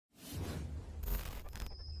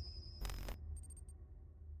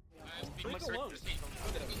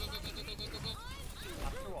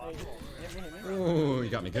Ooh, you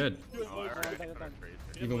got me good.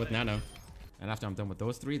 Even with nano. And after I'm done with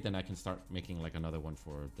those three, then I can start making like another one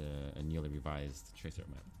for the newly revised Tracer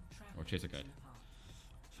map. Or Tracer guide.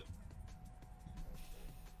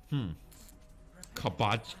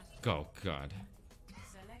 Kabaji. Oh god.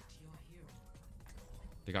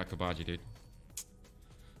 They got Kabaji, dude.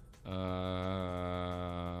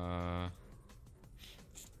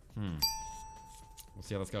 We'll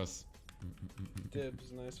see how this goes.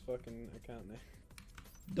 Dibz, nice fucking account name.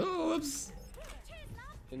 Dibz!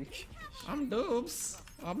 I'm Dibz.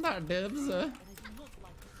 I'm not Dibz.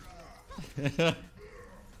 Alright,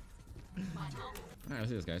 let's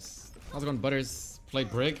do this, guys. How's it going, Butters? Play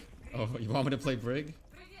Brig? Oh, you want me to play Brig?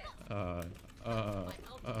 I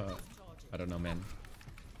don't know, man.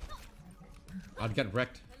 I'd get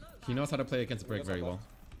wrecked. He knows how to play against Brig very well.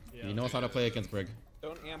 He knows how to play against Brig.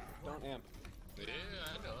 Don't amp, don't amp. Yeah,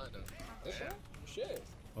 I know. Yeah, shit.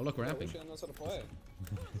 Oh, look, we're amping. Lucian knows how to play.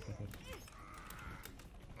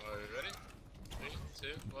 Alright, ready? 3,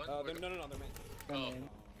 2, 1. No, they're main. Oh.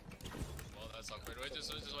 Well, that's awkward. Wait,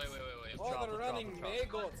 just wait. Oh, they're running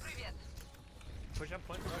Megos. Push up,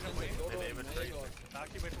 push up, wait. They wait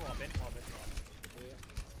for wall, bend wall.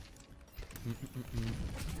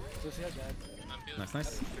 Nice.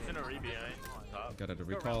 It's in a behind on top. Got it to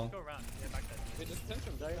recall. Go around. Yeah, back there. They just pinch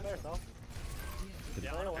him.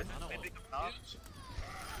 Yeah,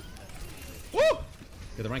 Woo!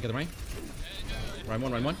 Get the rank. Rhyme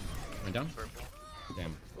one. Rhyme down.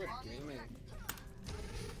 Damn. Good gaming.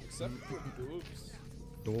 Except for Dibz.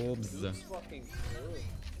 Dibz. Dibz fucking good.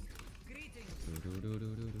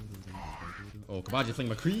 Oh, Kabaji fling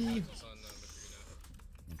McCree.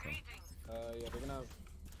 Okay. Yeah, they're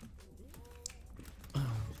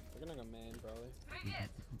gonna go main probably.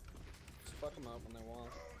 Just fuck them up when they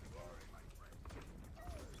want.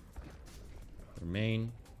 They're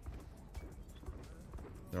main.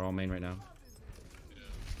 They're all main right now.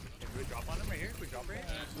 Can we drop on them right here? Can we drop right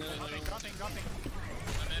here? No. Dropping. I'm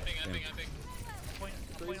amping. On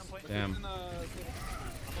point. Damn.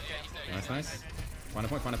 Nice. Find a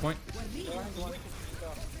point.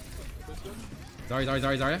 Sorry.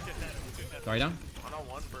 Zarya down.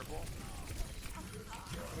 1-on-1 purple.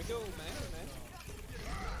 Can we go man?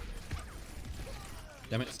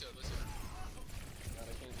 Damn it. Let's do it. God,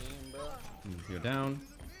 I can't aim, bro. You're down.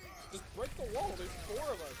 Just break the wall, there's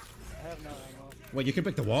 4 of us. I have no ammo. Wait, you can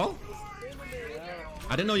break the wall?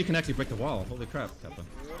 I didn't know you can actually break the wall. Holy crap, Kappa.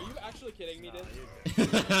 Are you actually kidding me, dude?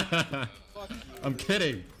 Fuck you. I'm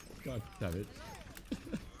kidding. God damn it.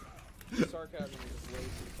 Sarcasm is just way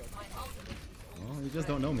too fucking. Well, you just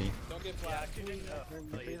don't know me. Don't get flashed.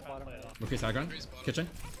 Okay, side ground. Kitchen.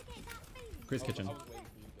 Chris kitchen. I was waiting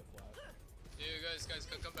for you to get flashed. Yeah, guys,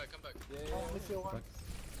 come back. Yeah.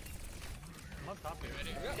 I'm on top here.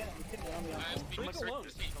 Ready? Freak alone.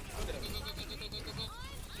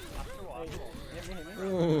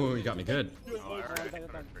 Ooh, you got me good.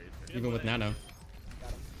 Even with nano.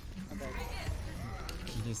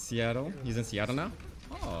 He's in Seattle. He's in Seattle now?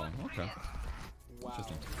 Oh, okay. Wow.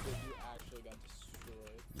 Interesting. You actually got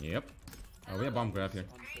destroyed. Yep. Oh, we have bomb grab here.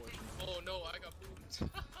 Unfortunately. Oh no, I got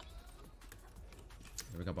boomed.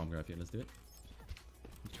 We got bomb grab here. Let's do it.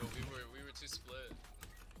 Yo, we were too split.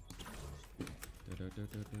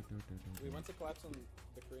 We went to collapse on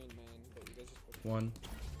the Korean main, but you guys just... One.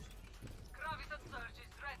 Graviton surge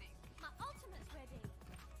is ready. My ultimate's ready.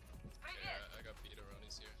 Yeah, I got beat around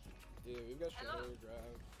this year. Yeah, we've got Shadow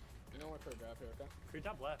grab. You know what for a grab here, okay? Can we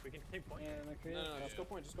top left? We can take point. Yeah, McCree. No, just go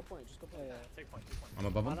point. Yeah. Take point. I'm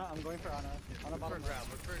above him. I'm going for Ana. Ana Look for a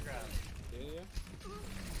bottom. grab. Yeah.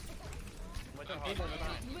 Went to hard.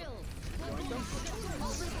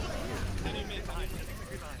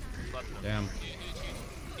 Left him. Damn.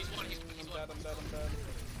 He's one. I'm dead.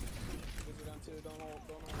 Get you down too. Don't hold.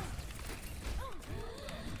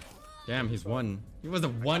 Damn, he's one. He was a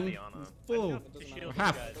one full. It doesn't matter.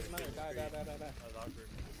 Half. Doesn't matter. Die. That was awkward.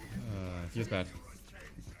 He was bad.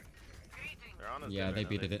 Yeah, they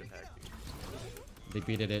beated it. They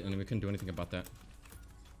beated it, and we couldn't do anything about that.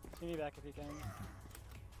 See me back if you can.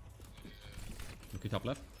 Okay, top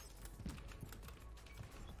left.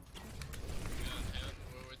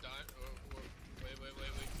 We're dying. Wait.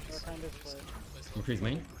 We're kind of split. McCree's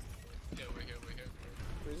main. Yeah, we're here.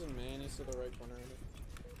 Freeze in main. He's to the right corner.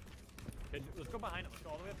 Okay, let's go behind him. Let's go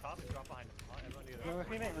all the way up top and drop behind him. Everyone do that. No,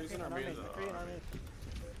 McCree main. McCree and our main.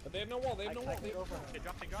 But they have no wall. I can go for him. Okay,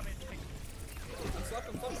 drop me. I'm stuck.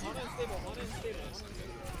 Honor unstable.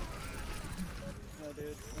 No,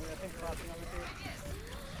 dude. I think collapsing on McCree.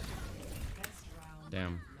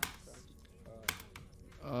 Damn.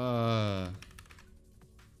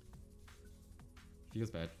 Feels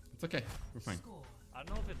bad. It's okay. We're fine. I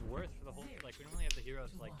don't know if it's worth for the whole. Like, we don't really have the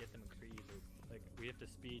heroes to like get them a creep. Or, like, we have to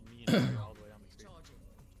speed me and Mario all the way down the creep.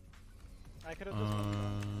 I could have just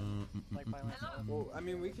like by myself. Well, I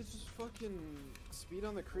mean, we could just fucking speed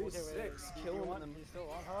on the crease Okay, wait, 6, you kill him, want, and then you still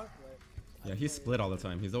want Hog? Like, Yeah, he's split all the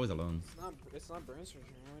time. He's always alone. it's not Brimstone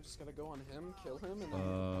here. We just gotta go on him, kill him, and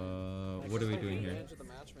then. What are we doing here? Advantage of the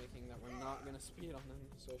matchmaking that we're not gonna speed on him.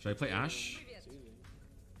 So Should I play Ash? It's easy.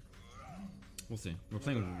 We'll see. We're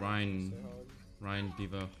playing Ryan,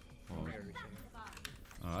 Diva, Hog.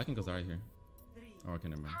 I can go Zarya here. Oh, okay,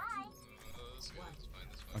 never mind. That's good. It's fine.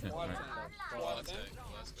 That's fine. Okay, alright. Quad attack.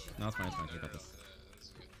 Let's go. No, it's fine, it's fine. We got this. That's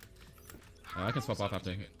good. I can swap off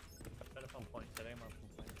after. Better phone point. Today, my phone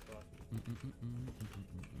point.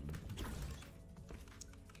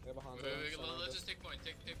 We have a Hanzo. Wait, let's just take point.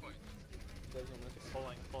 Take point.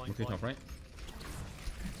 Pulling. Okay, top right.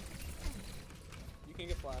 You can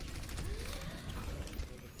get flash.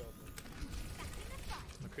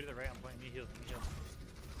 McCree to the right. I'm playing. Me heals.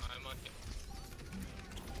 I'm on him.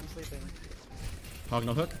 I'm sleeping. Hog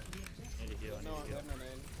no hook. Need to heal. No, they have no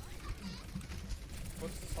nade.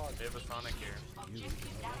 What's this Hog? They have a Sonic here.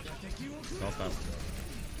 Spell fast.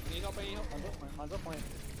 Need help, any help? Hanzo point.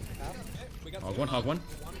 Half. We got Hog one, Hog one.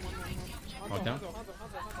 Hanzo, Hog down. Hanzo.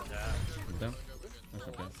 Yeah. He's down. Nice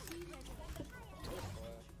job, guys.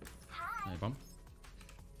 Hey, bomb.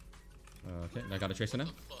 Okay, I got a tracer now.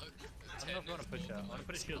 Fuck. I don't know if I want to push out. I want to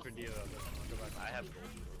put a shield for Dio, but I'm gonna go back. I have gold.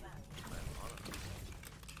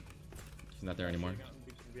 She's not there anymore.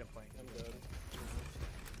 Be on point. I'm good.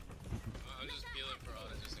 I'm just healing for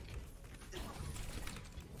Ana just in case.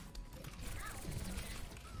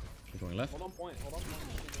 We're going left. Hold on point.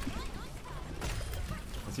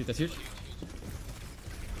 That's huge. Just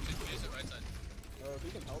use it right side. If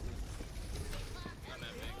you can help me. I'm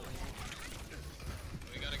at big.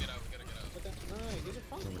 We gotta get out. Okay, no, these are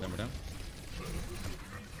fine. We're down.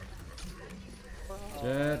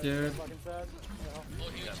 Shit, dude. Fucking sad. Oh,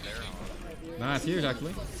 he got there. Nah, it's huge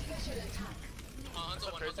actually.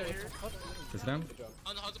 Hanzo one. Push it down.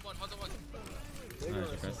 Hanzo one.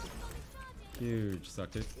 Nice, guys. Huge suck,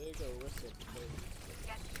 dude. There you go, risk it.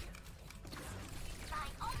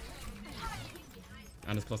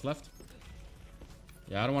 And it's close left.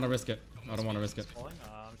 Yeah, I don't want to risk it. I'm just gonna go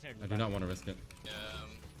I do not want to risk it. Yeah,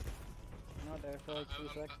 I'm not there for like 2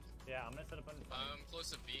 seconds. Yeah, I'm gonna set up on. I'm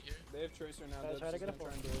close to B here. They have Tracer now. Guys, try to get a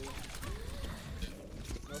try and duel you.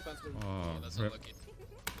 No offense, but Oh, That's rip. unlucky.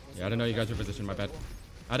 Yeah, I didn't know you guys repositioned. My bad.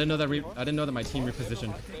 I didn't know that my team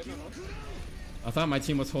repositioned. I thought my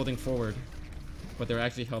team was holding forward, but they were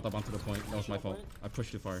actually held up onto the point. That was my fault. I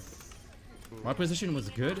pushed too far. My position was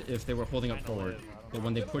good if they were holding up forward, but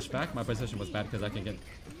when they pushed back, my position was bad because I could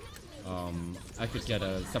get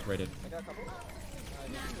separated.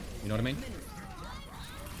 You know what I mean?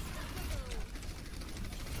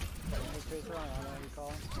 Tracer on, I don't know what you call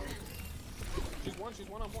him. she's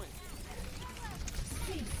one on point.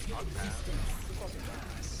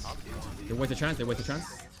 They wait the trans. I'm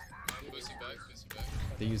boosting back.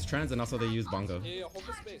 They use trans and also they use bongo. Yeah, hold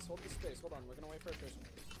the space. Hold on, we're gonna wait for a Tracer.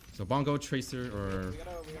 So bongo, tracer, or We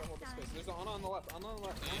gotta hold the space. There's an Ana on the left.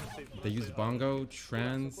 they use bongo,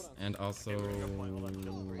 trans, and also nano.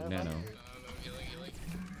 I'm healing.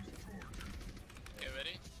 Okay,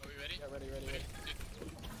 ready? Are we ready? Yeah, ready.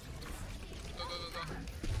 Go.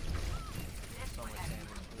 So much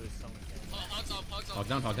damage. There's so much damage. Hogs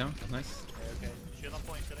off. Hog down. That's nice. Okay. Shield on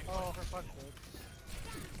point. Shielding Oh, point. for fuck's sake.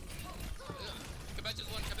 Kabaji's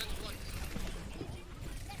one.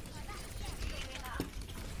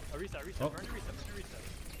 Oh, reset. Oh. Burn to reset.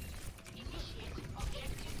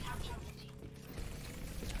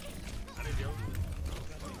 I need heal.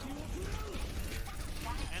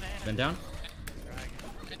 Ana. Been down.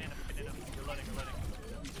 Get in. You're letting.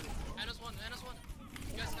 Ana's one.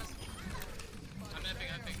 Guys. I'm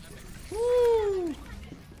epic. Woo! Yeah,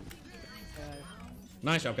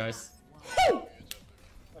 Nice job, guys. Way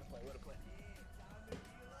to play.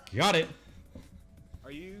 Got it.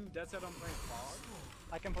 Are you dead set on playing Fog?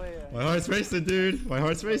 I can play. My heart's racing, dude. My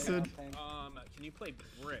heart's racing. Can you play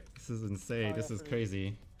Brick? This is insane. This is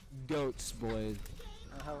crazy. Goats, boy.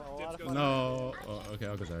 I have a lot of Dibz fun. No. Oh, okay,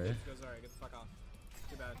 I'll go Zarya. Go Zarya, get the fuck off.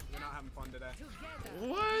 Too bad. We're not having fun today.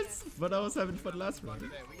 What? But I was having fun last round.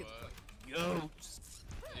 Today, we get Yo,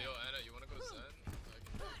 Ana, you wanna go Zen?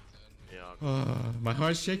 Yeah. My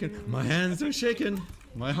heart's shaking. My hands are shaking.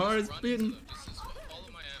 My heart's beating. Just follow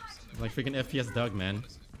my amps. Like freaking FPS Doug, man.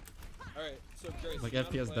 Alright, so Grace. Like you know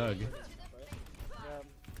how to FPS play Doug. Brick, right?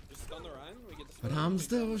 Just stun the Ryan, we get the But stun. I'm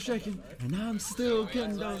still shaking, and I'm still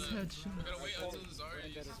getting those headshots. We're gonna wait until the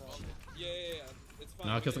Zarya. Yeah. It's fine.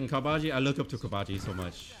 No, because in Kabaji, I look up to Kabaji so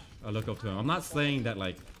much. I look up to him. I'm not saying that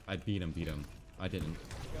like I beat him. I didn't.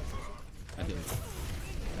 I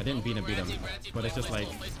didn't beat him. But it's just like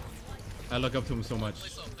I look up to him so much.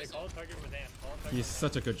 He's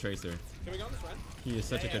such a good tracer. Can we go on this run? He is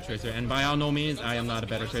such a good tracer, and by all no means, I am not a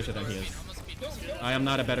better tracer than he is. I am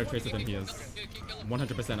not a better tracer than he is.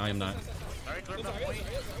 100%, I am not.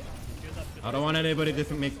 I don't want anybody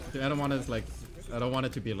to make. I don't want to like. I don't want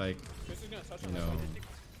it to be like, you know,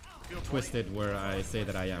 twisted where I say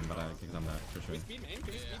that I am, but because I'm not for sure. Speed main?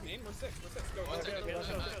 Can we speed main? We're 6. Go.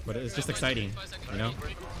 But it's just exciting, you know.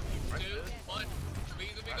 3, 2, 1.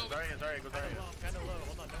 Sorry, go there. Kind of low.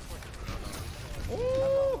 Hold on, don't force it.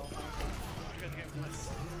 Ooh!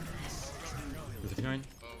 Is it behind?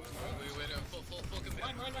 Oh, wait, full commit.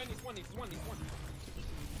 Ryan, he's one.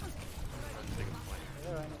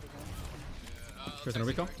 Person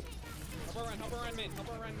Rico? Help her Ryan main.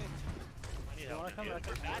 I need help. Wanna come back?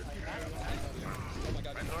 Oh my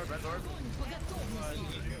god. Red door.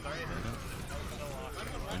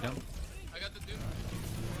 I'm down. I got the dude.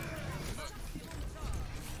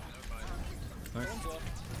 Nice. One's low.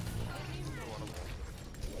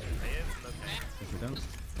 Is he down?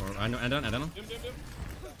 Or I know, and down. Doom. And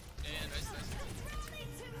nice.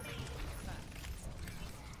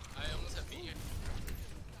 I almost have beat you.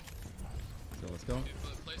 So let's go.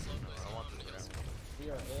 Play slow. We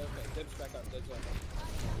are okay. Dibz back up.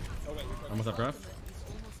 Oh wait, you're Almost up draft.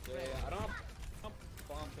 Yeah. I don't have pump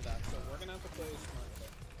bomb for that, so we're gonna have to play smart.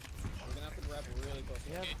 We're gonna have to grab really close.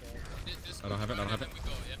 Yeah. I don't have it. We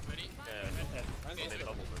go. Yeah, ready? Ryan's 3,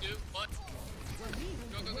 low. 2, 1.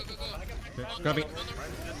 Go. Okay, grab it.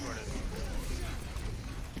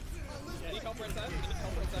 Any help right side?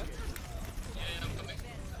 Yeah, I'm coming.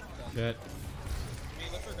 Good. Me,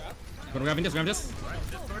 lift her grab. Grab this.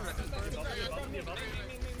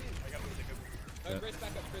 Grace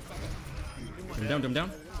back up. Doom down.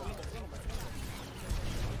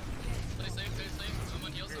 Play safe. I'm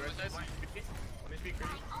on heals. Let me speak for you.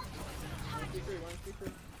 One, two, three.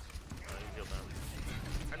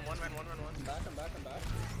 Run one. I'm back.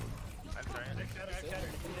 I'm sorry.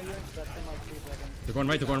 They're going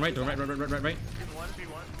right. Right.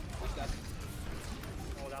 1v1. Push that.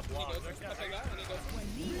 Oh, that When block. he goes, stuff like that. When he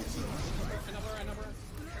goes. Another.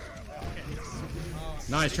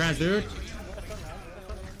 Nice trans, dude.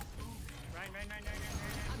 Right.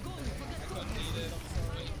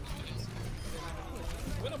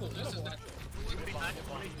 Winnable.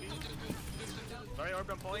 Sorry, Orb,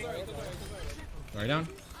 I'm pulling. Right down.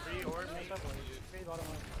 Free Orb, me. Trade bottom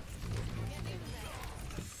line.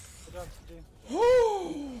 Good job, CG.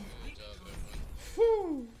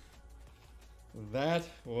 That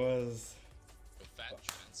was. Fat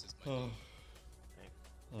trance is my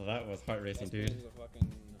Oh, that was heart racing, dude. This is a fucking.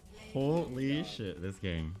 Holy shit, this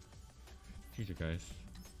game. GG, guys.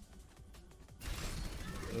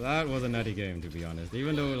 That was a nutty game, to be honest.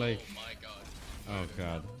 Even though, like, Oh my god. oh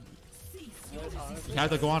god. You have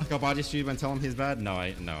to go on Kabaji stream and tell him he's bad? No,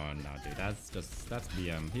 no, dude. That's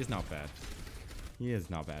BM. He's not bad. He is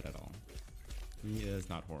not bad at all. He is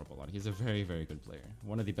not horrible. He's a very, very good player.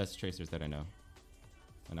 One of the best tracers that I know.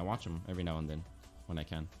 And I watch him every now and then when I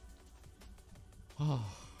can. Oh,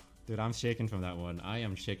 dude, I'm shaking from that one. I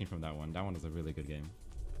am shaking from that one. That one is a really good game.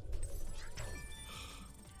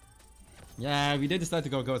 Yeah, we did decide to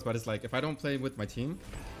go Ghost, but it's like, if I don't play with my team,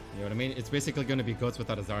 you know what I mean? It's basically going to be Ghost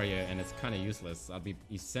without a Zarya, and it's kind of useless. I'll be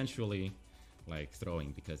essentially, like,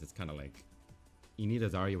 throwing, because it's kind of like, you need a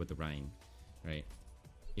Zarya with the Ryan, right?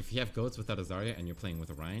 If you have Ghost without a Zarya and you're playing with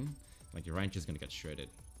a Ryan, like, your Ryan's just going to get shredded.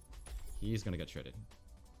 He's going to get shredded.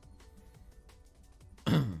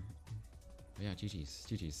 Yeah,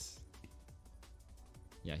 GG's.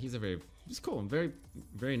 Yeah, he's cool, very,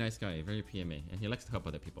 very nice guy, very PMA, and he likes to help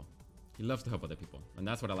other people. He loves to help other people, and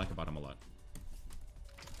that's what I like about him a lot.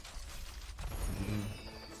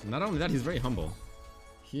 Not only that, he's very humble.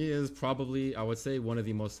 He is probably, I would say, one of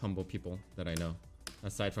the most humble people that I know,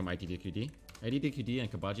 aside from IDDQD. IDDQD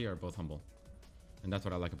and Kabaji are both humble, and that's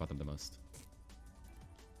what I like about them the most.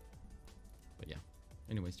 But yeah,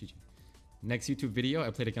 anyways, GG. Next YouTube video, I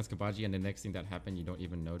played against Kabaji, and the next thing that happened, you don't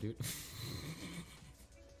even know, dude.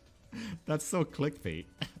 That's so clickbait.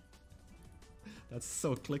 That's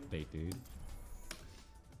so clickbait, dude.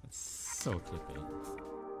 That's so clickbait.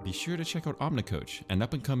 Be sure to check out Omnicoach, an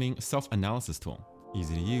up-and-coming self-analysis tool.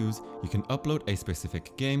 Easy to use, you can upload a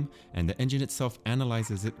specific game, and the engine itself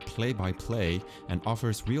analyzes it play by play and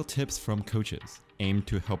offers real tips from coaches, aimed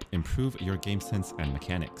to help improve your game sense and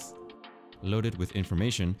mechanics. Loaded with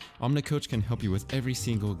information, Omnicoach can help you with every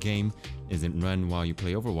single game, isn't run while you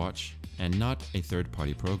play Overwatch, and not a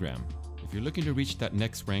third-party program. If you're looking to reach that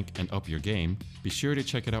next rank and up your game, be sure to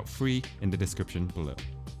check it out free in the description below.